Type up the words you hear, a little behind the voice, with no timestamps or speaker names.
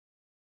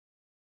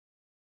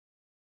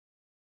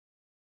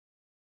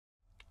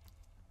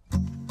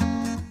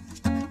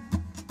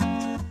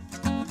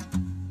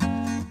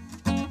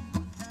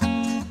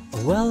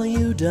Well,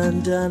 you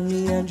done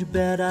me and you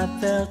bet I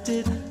felt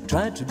it.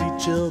 Tried to be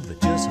chill,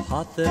 but you're so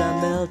hot that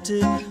I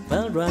melted.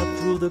 Fell right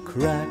through the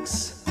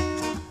cracks,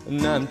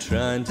 and I'm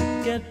trying to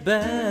get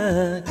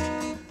back.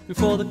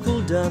 Before the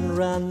cool down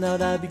ran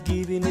out, I'll be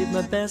giving it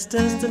my best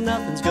test, and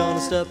nothing's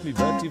gonna stop me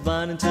but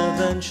divine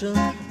intervention.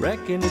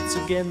 Reckon it's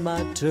again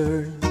my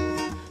turn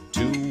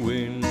to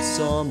win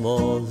some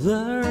or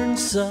learn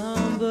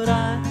some, but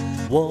I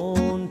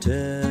won't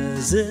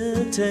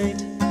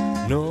hesitate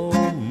no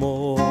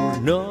more,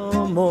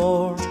 no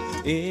more.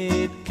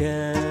 It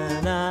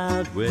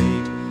cannot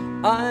wait.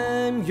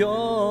 I'm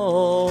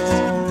yours.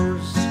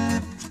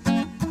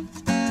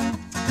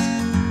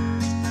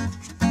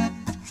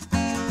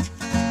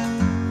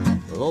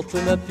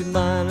 Open up your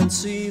mind and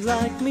see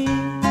like me.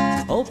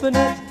 Open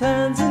up your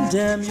hands and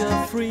damn,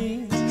 you're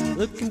free.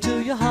 Look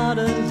into your heart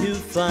and you'll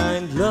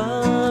find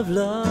love,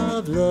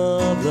 love,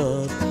 love,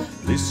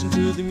 love. Listen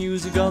to the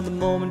music of the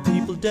moment,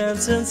 people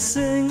dance and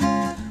sing.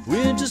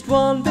 We're just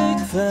one big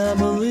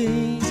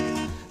family,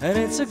 and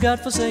it's a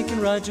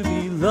God-forsaken right to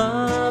be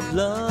loved,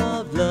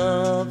 loved,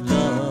 loved,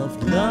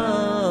 loved,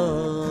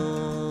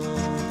 loved.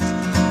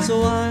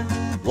 So I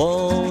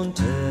won't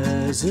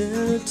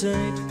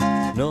hesitate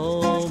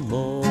no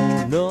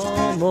more,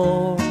 no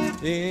more.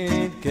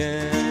 It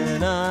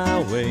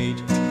cannot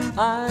wait.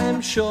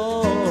 I'm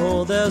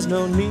sure there's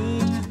no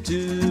need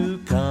to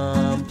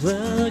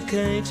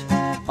complicate.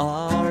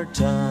 Our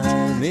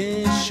time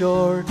is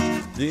short.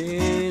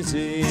 This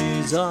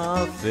is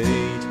our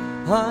fate.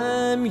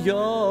 I'm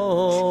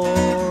yours.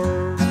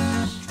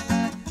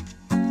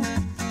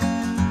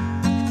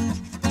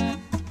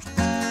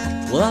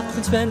 Well, I've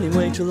been spending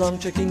way too long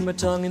checking my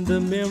tongue in the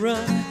mirror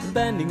and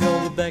bending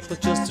over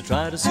backwards just to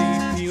try to see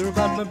clearer,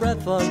 but my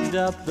breath fogged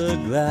up the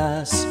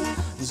glass.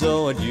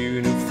 So I drew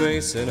a new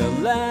face and I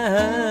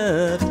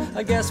laughed.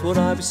 I guess what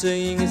I'll be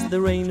saying is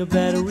there ain't no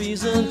better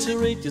reason to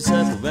rid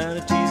yourself of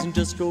vanities and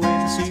just go in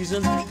the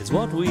season. It's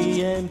what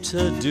we aim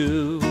to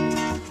do.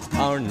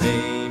 Our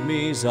name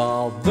is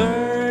all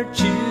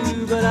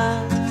virtue, but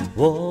I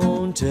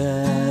won't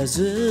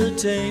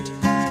hesitate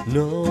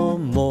no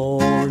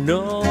more,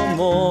 no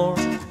more.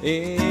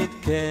 It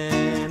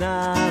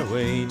cannot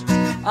wait.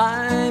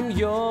 I'm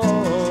yours.